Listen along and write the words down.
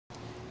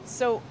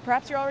So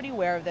perhaps you're already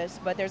aware of this,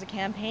 but there's a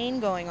campaign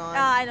going on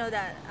I know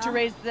that. to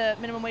raise the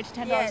minimum wage to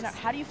 $10 Yes. an hour.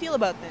 How do you feel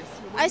about this?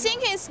 I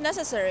think it's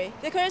necessary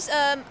because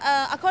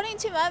according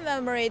to my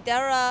memory,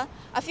 there are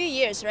a few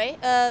years, right?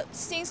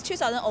 Since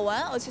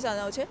 2001 or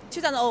 2002?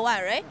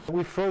 2001, right?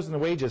 We've frozen the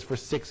wages for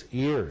 6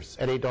 years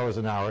at $8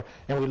 an hour,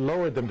 and we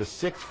lowered them to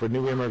 6 for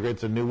new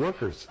immigrants and new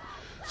workers.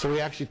 So we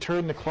actually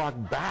turned the clock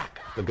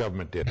back, the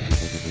government did.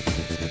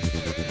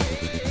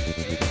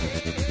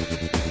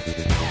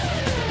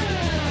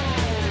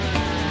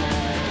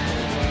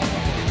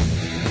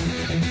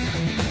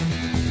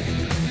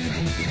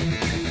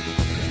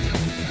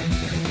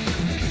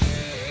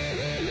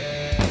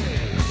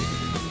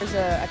 There's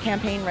a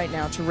campaign right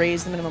now to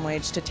raise the minimum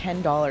wage to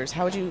 $10.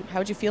 How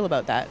would you feel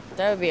about that?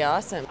 That would be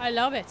awesome. I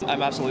love it.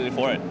 I'm absolutely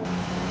for it.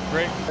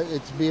 Great.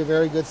 It'd be a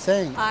very good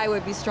thing. I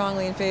would be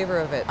strongly in favor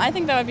of it. I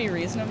think that would be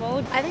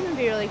reasonable. I think it would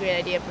be a really great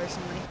idea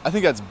personally. I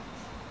think that's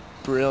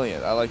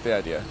brilliant. I like the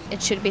idea.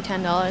 It should be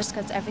 $10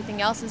 because everything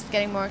else is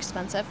getting more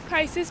expensive.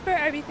 Prices for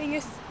everything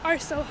are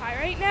so high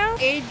right now.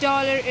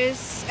 $8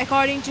 is,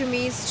 according to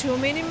me, is too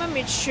minimum.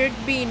 It should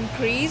be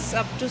increased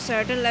up to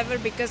certain level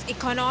because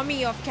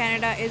economy of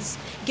Canada is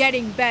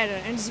getting better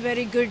and it's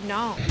very good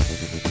now.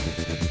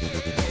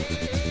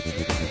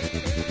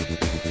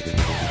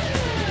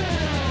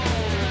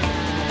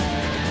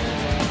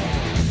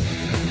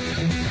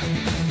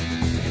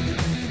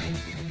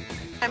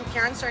 I'm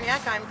Karen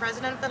Cerniak. I'm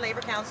president of the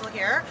Labour Council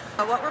here.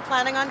 What we're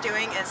planning on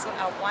doing is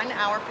a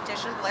 1-hour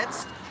petition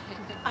blitz.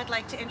 I'd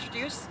like to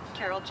introduce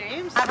Carol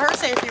James. Have her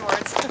say a few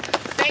words.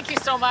 Thank you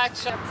so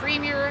much. The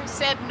Premier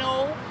said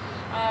no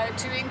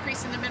to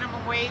increasing the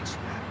minimum wage.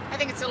 I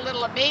think it's a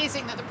little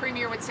amazing that the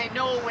Premier would say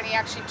no when he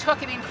actually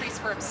took an increase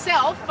for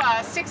himself.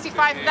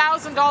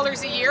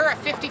 $65,000 a year, a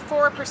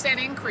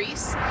 54%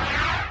 increase.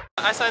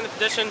 I signed the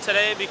petition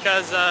today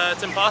because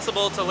it's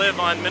impossible to live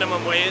on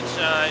minimum wage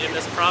in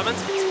this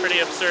province. It's pretty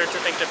absurd to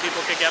think that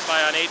people could get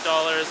by on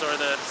 $8 or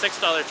the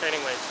 $6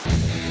 training wage.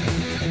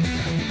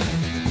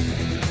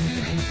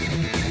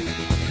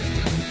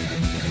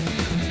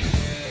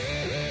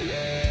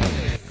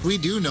 We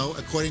do know,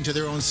 according to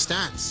their own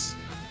stats,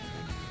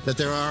 that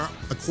there are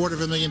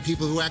 250,000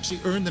 people who actually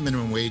earn the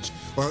minimum wage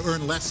or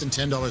earn less than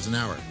 $10 an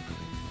hour.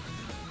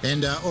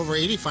 And over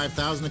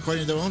 85,000,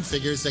 according to their own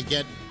figures, that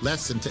get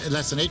less than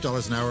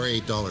 $8 an hour,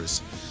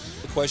 $8.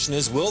 The question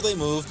is, will they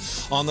move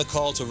on the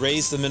call to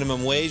raise the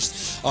minimum wage?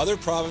 Other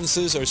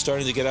provinces are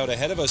starting to get out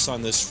ahead of us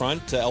on this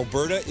front.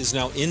 Alberta is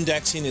now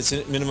indexing its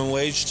minimum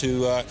wage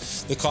to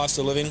the cost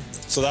of living,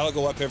 so that'll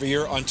go up every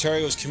year.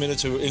 Ontario is committed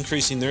to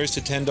increasing theirs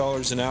to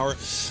 $10 an hour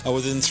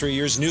within 3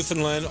 years.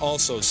 Newfoundland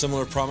also,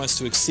 similar promise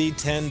to exceed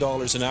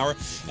 $10 an hour,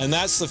 and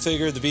that's the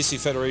figure the BC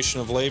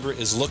Federation of Labour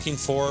is looking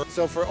for.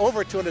 So for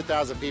over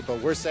 200,000 people,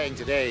 we're saying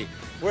today,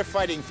 we're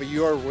fighting for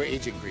your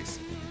wage increase.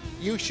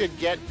 You should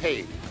get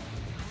paid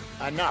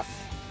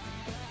enough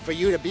for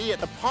you to be at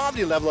the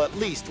poverty level at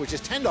least, which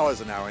is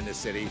 $10 an hour in this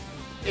city,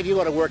 if you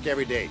go to work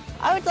every day.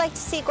 I would like to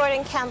see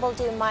Gordon Campbell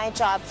do my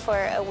job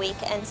for a week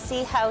and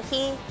see how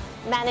he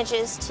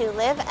manages to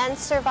live and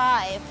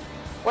survive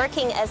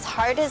working as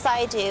hard as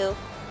I do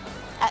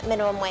at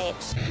minimum wage.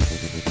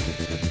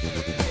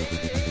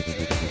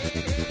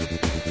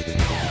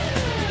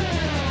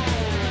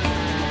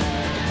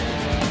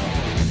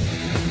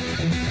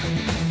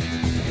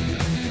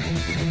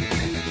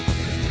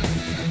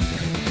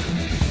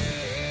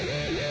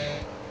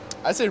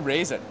 I say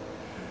raise it.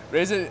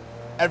 Raise it,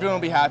 everyone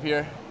will be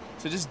happier.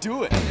 So just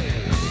do it.